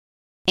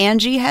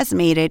Angie has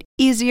made it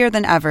easier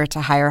than ever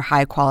to hire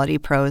high-quality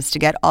pros to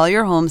get all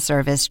your home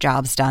service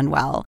jobs done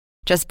well.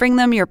 Just bring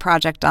them your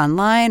project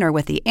online or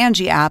with the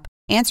Angie app,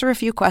 answer a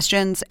few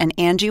questions, and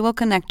Angie will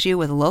connect you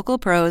with local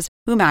pros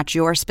who match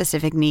your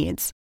specific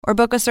needs. Or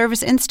book a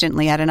service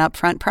instantly at an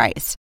upfront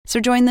price. So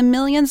join the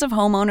millions of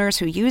homeowners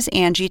who use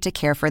Angie to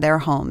care for their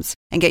homes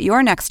and get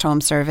your next home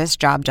service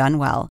job done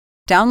well.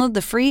 Download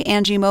the free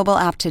Angie mobile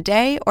app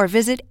today or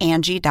visit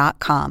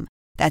Angie.com.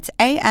 That's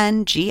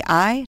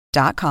ANGI.com.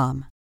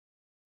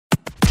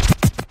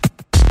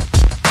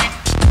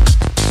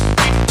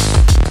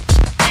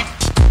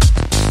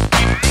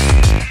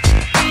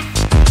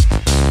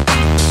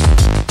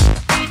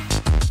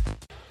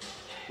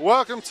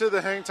 Welcome to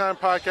the Hang Time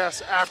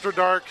Podcast After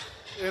Dark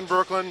in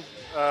Brooklyn.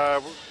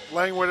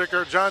 Lang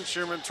Whitaker, John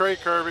Schumann, Trey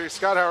Kirby,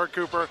 Scott Howard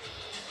Cooper,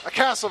 a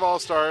cast of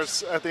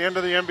all-stars at the end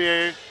of the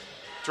NBA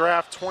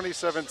Draft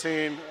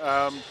 2017.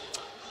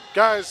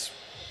 Guys,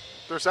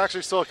 there's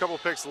actually still a couple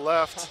picks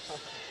left.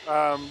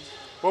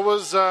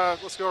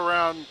 Let's go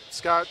around.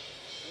 Scott,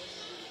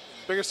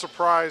 biggest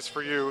surprise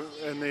for you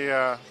in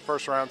the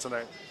first round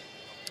tonight?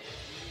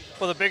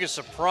 Well, the biggest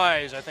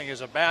surprise, I think,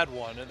 is a bad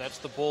one, and that's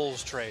the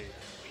Bulls trade.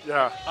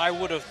 Yeah. I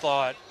would have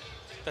thought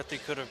that they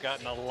could have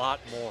gotten a lot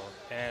more,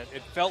 and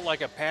it felt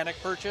like a panic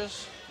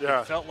purchase.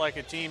 Yeah. It felt like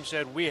a team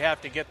said, we have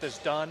to get this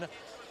done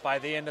by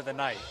the end of the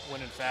night,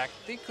 when in fact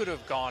they could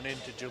have gone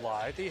into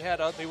July. They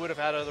would have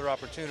had other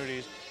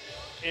opportunities.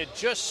 It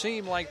just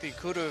seemed like they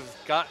could have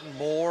gotten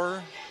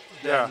more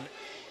than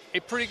a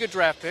pretty good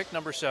draft pick,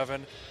 number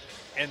 7,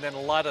 and then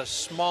a lot of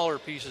smaller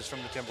pieces from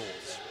the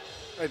Timberwolves.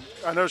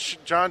 I know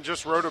John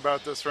just wrote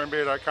about this for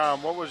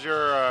NBA.com. What was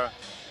your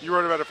you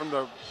wrote about it from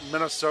the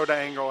Minnesota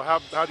angle. How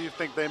do you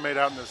think they made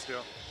out in this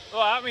deal?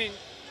 Well, I mean,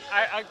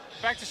 I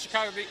back to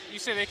Chicago, you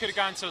say they could have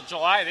gone until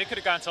July. They could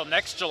have gone until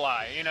next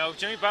July. You know,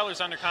 Jimmy Butler's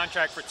under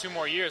contract for 2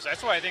 more years.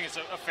 That's why I think it's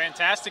a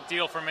fantastic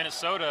deal for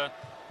Minnesota.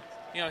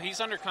 You know, he's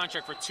under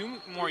contract for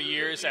 2 more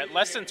years at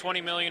less than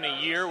 $20 million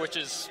a year, which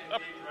is a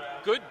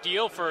good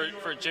deal for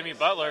Jimmy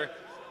Butler.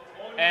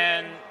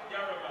 And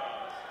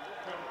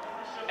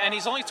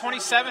he's only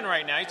 27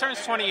 right now. He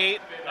turns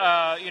 28,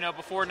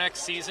 before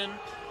next season.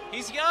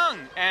 He's young,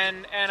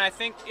 and I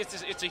think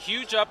it's a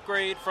huge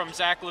upgrade from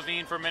Zach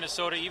LaVine for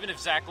Minnesota, even if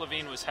Zach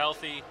LaVine was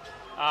healthy.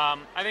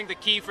 I think the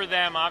key for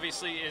them,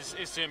 obviously,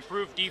 is to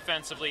improve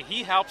defensively.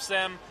 He helps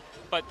them,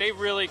 but they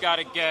really got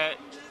to get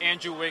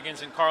Andrew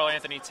Wiggins and Karl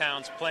Anthony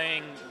Towns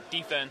playing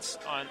defense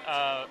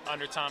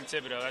under Tom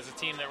Thibodeau. As a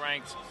team that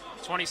ranked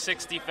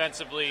 26th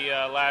defensively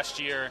last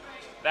year,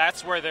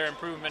 that's where their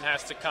improvement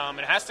has to come.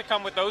 It has to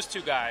come with those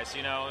 2 guys.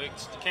 You know,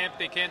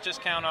 they can't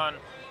just count on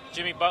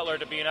Jimmy Butler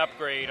to be an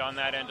upgrade on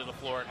that end of the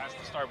floor. It has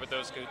to start with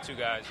those 2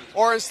 guys.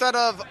 Or instead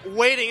of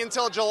waiting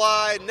until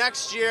July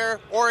next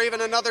year or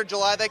even another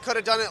July, they could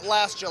have done it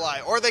last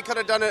July, or they could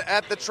have done it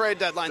at the trade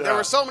deadline. Yeah. There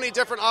were so many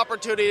different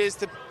opportunities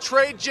to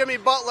trade Jimmy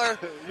Butler.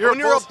 When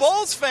you're a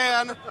Bulls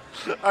fan,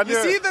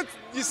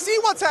 you see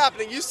what's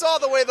happening. You saw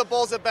the way the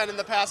Bulls have been in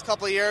the past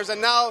couple of years,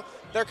 and now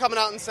they're coming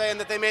out and saying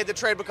that they made the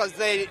trade because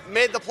they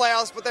made the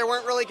playoffs, but they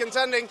weren't really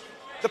contending.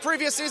 The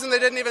previous season, they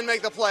didn't even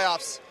make the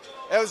playoffs.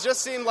 It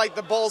just seemed like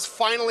the Bulls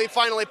finally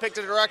picked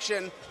a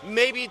direction,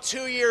 maybe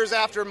 2 years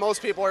after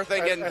most people are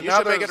thinking you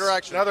should make a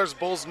direction. Now there's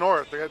Bulls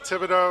North. They got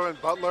Thibodeau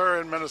and Butler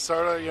in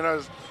Minnesota. You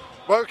know,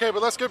 well, okay,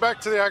 but let's get back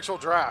to the actual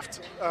draft.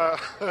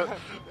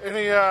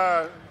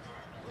 Everybody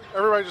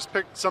just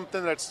picked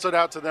something that stood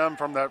out to them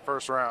from that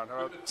first round.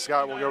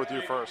 Scott, we'll go with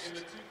you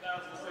first.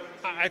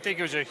 I think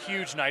it was a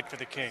huge night for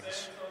the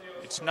Kings.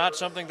 It's not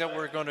something that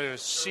we're going to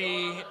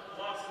see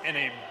in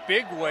a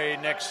big way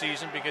next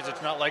season, because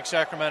it's not like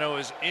Sacramento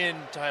is in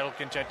title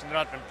contention. They're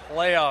not in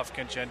playoff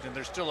contention.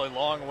 They're still a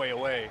long way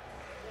away.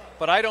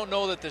 But I don't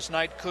know that this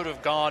night could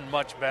have gone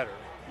much better.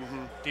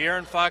 Mm-hmm.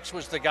 De'Aaron Fox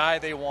was the guy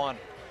they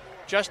wanted.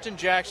 Justin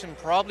Jackson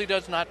probably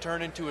does not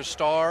turn into a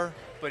star,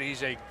 but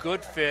he's a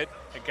good fit,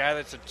 a guy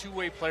that's a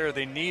 2-way player.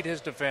 They need his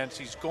defense.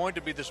 He's going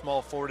to be the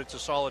small forward. It's a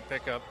solid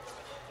pickup.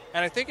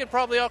 And I think it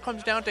probably all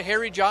comes down to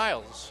Harry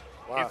Giles.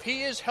 Wow. If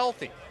he is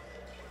healthy,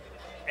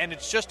 and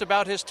it's just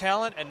about his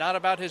talent and not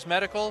about his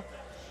medical,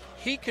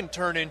 he can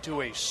turn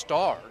into a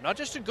star. Not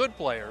just a good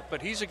player,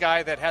 but he's a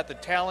guy that had the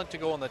talent to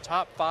go in the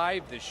top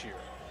 5 this year.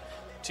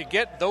 To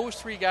get those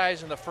 3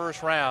 guys in the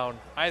first round,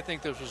 I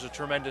think this was a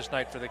tremendous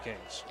night for the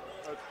Kings.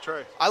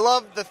 Trey. I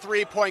love the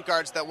 3 point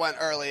guards that went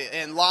early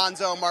in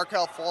Lonzo,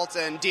 Markelle Fultz,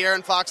 and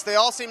De'Aaron Fox. They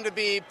all seem to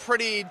be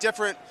pretty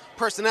different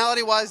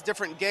personality-wise,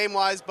 different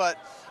game-wise, but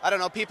I don't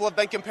know, people have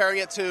been comparing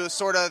it to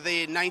sort of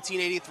the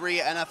 1983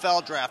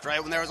 NFL draft,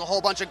 right, when there was a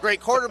whole bunch of great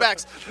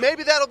quarterbacks.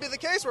 Maybe that'll be the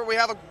case where we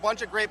have a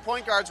bunch of great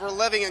point guards. We're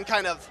living in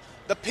kind of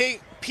the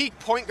peak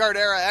point guard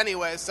era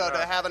anyway, so to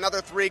have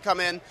another 3 come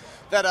in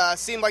that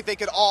seem like they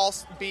could all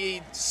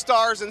be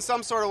stars in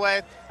some sort of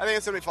way, I think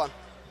it's going to be fun.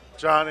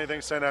 John,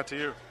 anything stand out to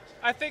you?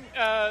 I think,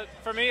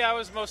 for me, I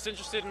was most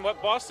interested in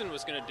what Boston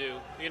was going to do.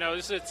 You know,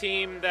 this is a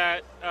team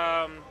that,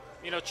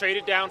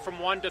 traded down from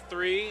 1 to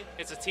 3.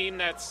 It's a team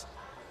that's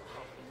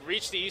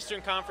reached the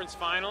Eastern Conference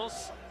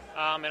Finals.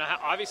 and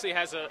obviously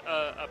has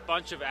a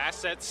bunch of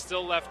assets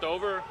still left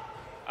over.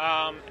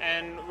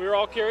 And we were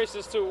all curious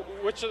as to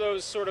which of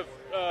those sort of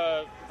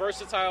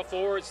versatile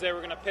forwards they were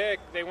going to pick.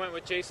 They went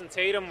with Jason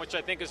Tatum, which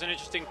I think is an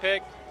interesting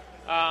pick.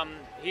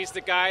 He's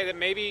the guy that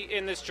maybe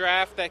in this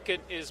draft that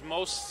is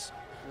most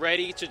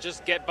ready to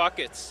just get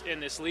buckets in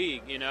this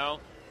league,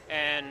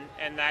 and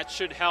that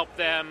should help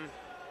them.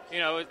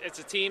 It's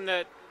a team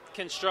that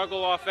can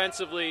struggle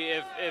offensively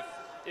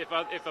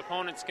if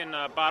opponents can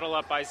bottle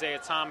up Isaiah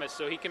Thomas,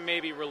 so he can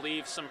maybe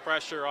relieve some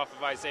pressure off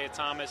of Isaiah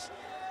Thomas.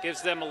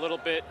 Gives them a little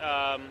bit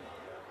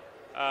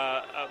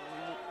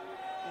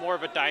more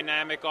of a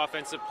dynamic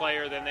offensive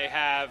player than they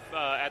have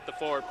at the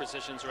forward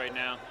positions right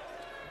now.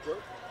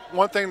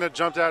 One thing that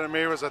jumped out at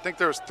me was I think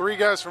there was 3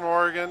 guys from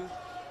Oregon,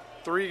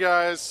 3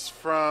 guys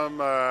from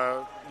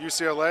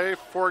UCLA,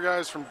 4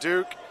 guys from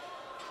Duke,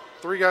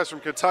 3 guys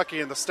from Kentucky.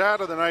 And the stat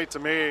of the night to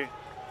me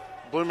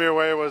blew me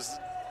away was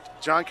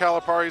John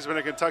Calipari's been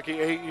in Kentucky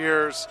 8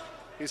 years.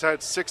 He's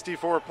had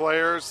 64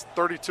 players.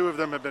 32 of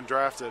them have been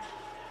drafted.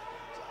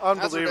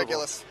 Unbelievable. That's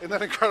ridiculous. Isn't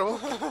that incredible?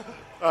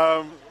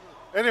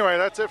 Anyway,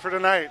 that's it for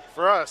tonight.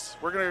 For us,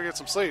 we're going to get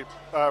some sleep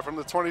from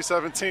the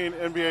 2017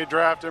 NBA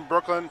Draft in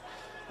Brooklyn.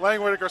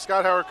 Lang Whitaker,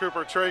 Scott Howard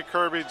Cooper, Trey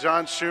Kirby,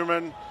 John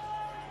Schumann.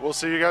 We'll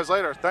see you guys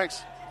later.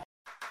 Thanks.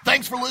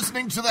 Thanks for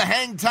listening to the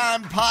Hang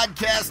Time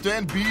Podcast,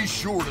 and be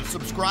sure to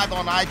subscribe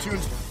on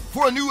iTunes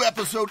for a new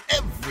episode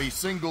every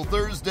single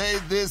Thursday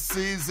this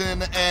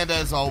season. And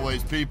as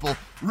always, people,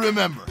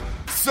 remember,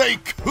 say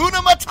Kuna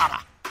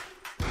Matata.